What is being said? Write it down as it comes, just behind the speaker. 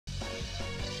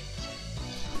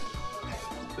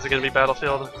Is it gonna be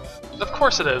Battlefield? Of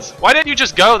course it is. Why didn't you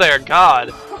just go there?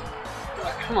 God.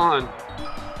 Come on.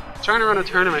 I'm trying to run a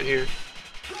tournament here.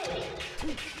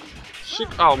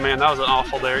 Oh man, that was an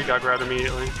awful there. He got grabbed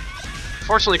immediately.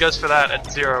 Fortunately, goes for that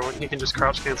at 0 when he can just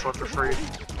crouch cancel it for free.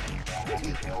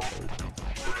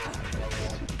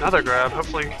 Another grab.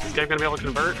 Hopefully, is Gabe gonna be able to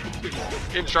convert?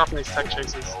 Gabe's dropping these tech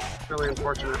chases. Really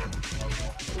unfortunate.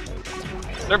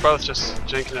 They're both just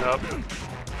janking it up.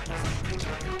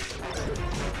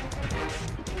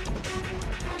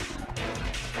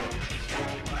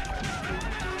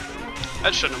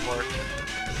 That shouldn't have worked.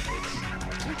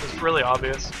 It was really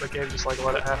obvious, but Gabe just like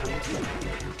let it happen.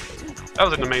 That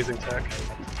was an amazing tech.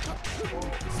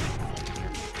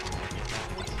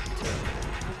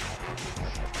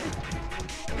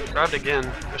 Grabbed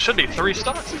again. There should be 3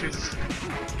 stocks if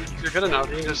you're good enough.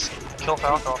 You can just kill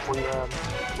Falco off one grab.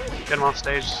 Get him off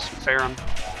stage, fair him.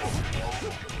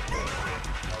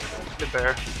 Good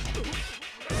bear.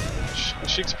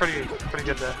 Sheik's pretty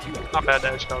good there. Not bad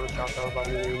to edge guard with Falco by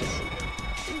any means.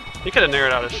 He could have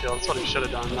narrowed out his shield. That's what he should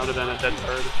have done, other than a dead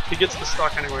bird. He gets the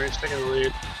stock anywhere. He's taking the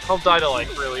lead. He'll die to like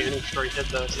really any straight hit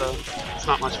though, so it's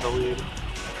not much of a lead.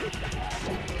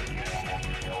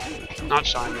 Not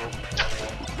shine though.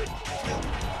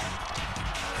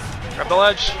 Grab the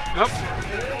ledge. Nope.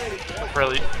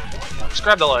 Really. Just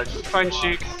grab the ledge. Find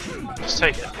Sheik. Just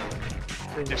take it.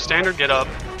 Then do standard get up.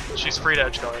 She's free to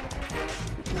edge guard.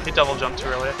 He double jumped too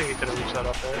early. I think he could have reached that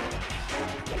up there.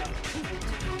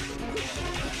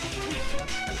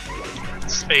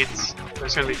 Spades.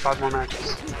 There's going to be 5 more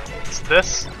matches. It's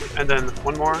this, and then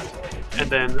 1 more, and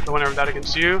then the winner of that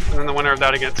against you, and then the winner of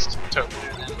that against Tope.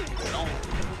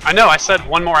 I know, I said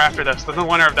 1 more after this, then the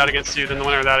winner of that against you, then the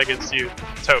winner of that against you,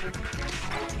 Tope.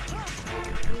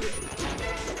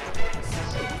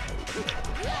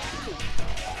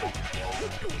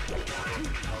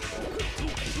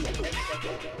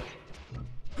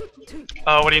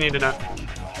 What do you need to know?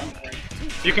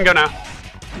 You can go now.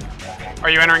 Are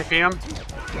you entering PM?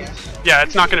 Yeah,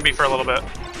 it's not going to be for a little bit.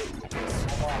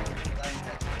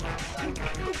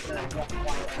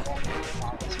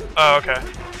 Oh, okay.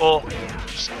 Well,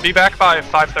 just be back by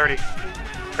 5:30.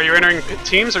 Are you entering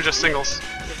teams or just singles?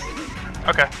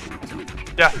 Okay.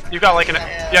 Yeah, you got like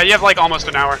yeah, you have like almost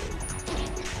an hour.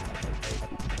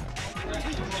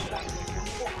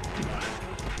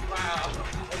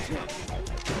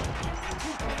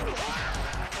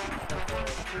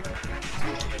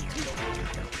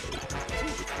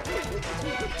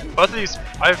 Both of these,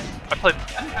 I played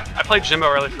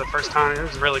Jimb0 early for the first time. It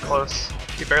was really close.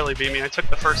 He barely beat me. I took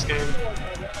the first game,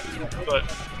 but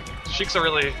Sheik's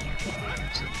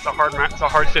it's a hard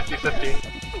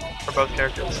 50-50 for both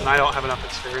characters, and I don't have enough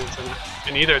experience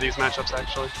in either of these matchups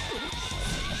actually.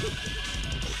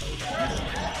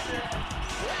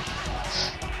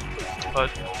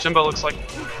 But Jimb0 looks like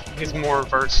he's more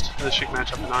versed in the Sheik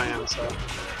matchup than I am, so.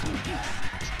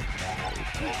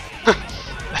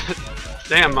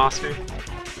 Damn, Mosby.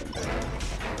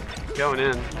 Going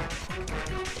in.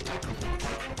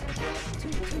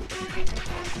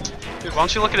 Dude, why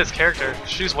don't you look at his character?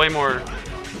 She's way more...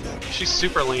 She's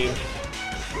super lean.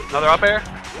 Another up air?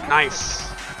 Nice.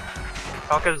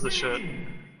 Falco's the shit.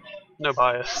 No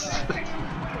bias.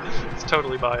 It's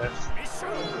totally biased.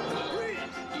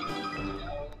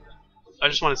 I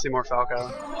just want to see more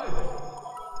Falco.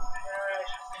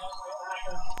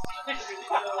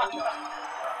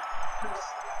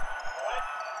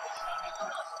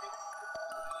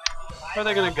 Where are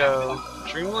they gonna go?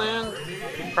 Dreamland?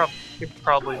 He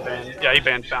probably banned. Yeah, he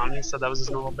banned Fountain. He said that was his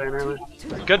normal ban earlier.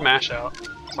 Good mash out.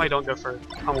 That's why you don't go for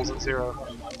pummels at 0.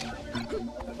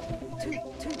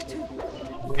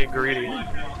 We'll get greedy.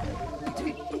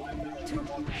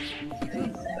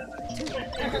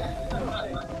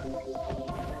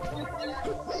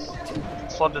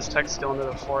 Flubbed his tech skill into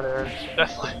the forward air.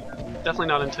 Definitely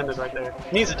not intended right there.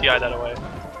 He needs to DI that away.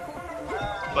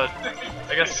 But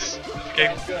I guess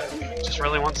Gabe just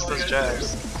really wants those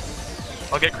jabs.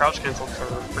 I'll get crouch cancelled for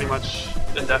pretty much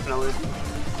indefinitely.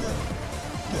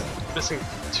 Missing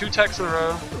 2 techs in a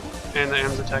row, and the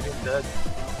Am's attack is dead.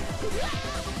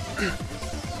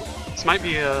 This might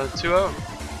be a 2-0.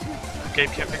 Gabe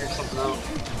can't figure something out.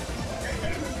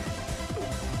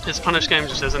 His punish game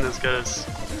just isn't as good as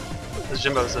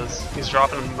Jimb0's is. He's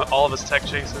dropping all of his tech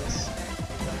chases.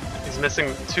 He's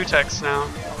missing 2 techs now.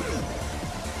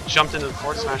 Jumped into the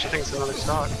forward smash. I think it's another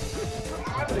stock.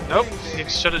 Nope, he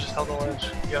should have just held the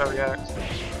ledge. You gotta react.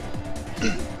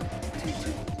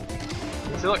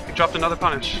 See, look, he dropped another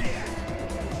punish.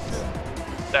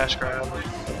 Dash grab.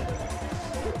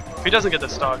 If he doesn't get the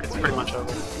stock, it's pretty much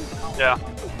over. Yeah,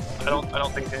 I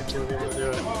don't think Gabe's gonna be able to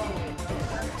do it.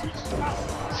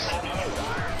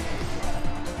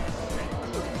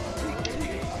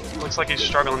 Looks like he's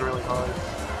struggling really hard.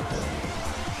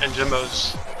 And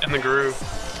Jimbo's in the groove.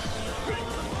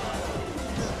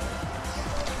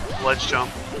 Ledge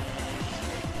jump.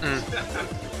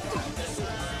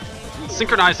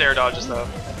 Synchronized air dodges though.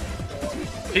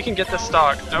 If he can get this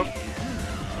stock. Nope.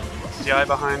 DI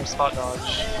behind spot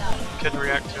dodge. Couldn't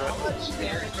react to it.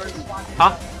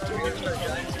 Huh?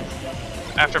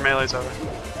 After melee's over.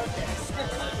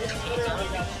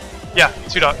 Yeah,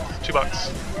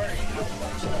 $2.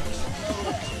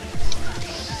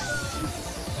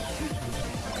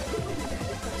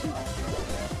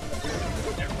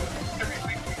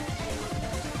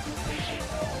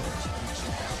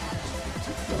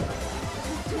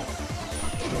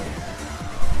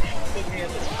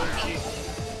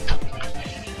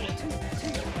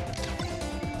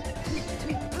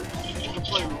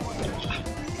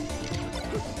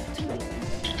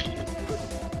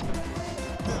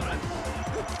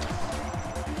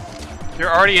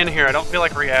 You're already in here, I don't feel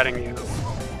like re-adding you.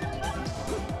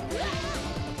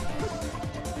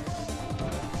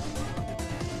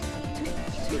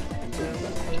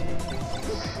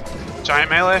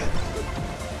 Giant melee?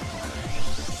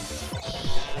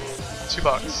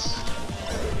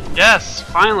 $2. Yes,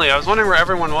 finally! I was wondering where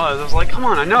everyone was. I was like, come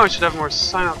on, I know I should have more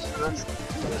sign-ups for this.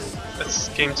 That's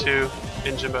game 2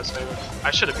 in Jimbo's favor. I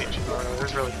should have beat Jimbo earlier, it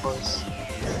was really close.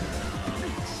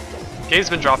 Gabe's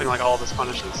been dropping like all of his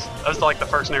punishes. That was like the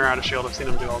first near out of shield I've seen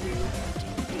him do all game.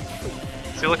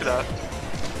 See, look at that.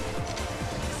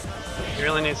 He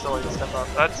really needs to like step up.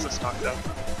 That's the stock though.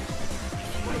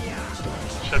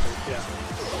 Should be, yeah.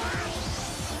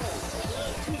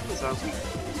 So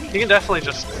he can definitely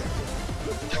just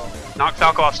knock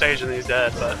Falco off stage and then he's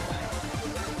dead, but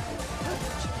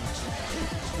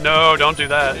no, don't do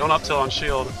that. Don't up tilt on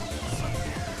shield.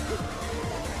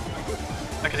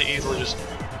 That could easily just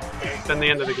been the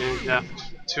end of the game. Yeah.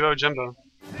 2-0 Jimbo.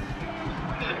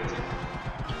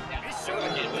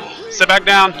 Sit back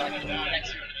down.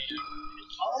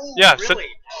 Yeah, sit.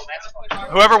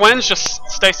 Whoever wins, just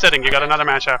stay sitting. You got another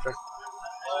match after.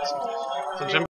 So Jimbo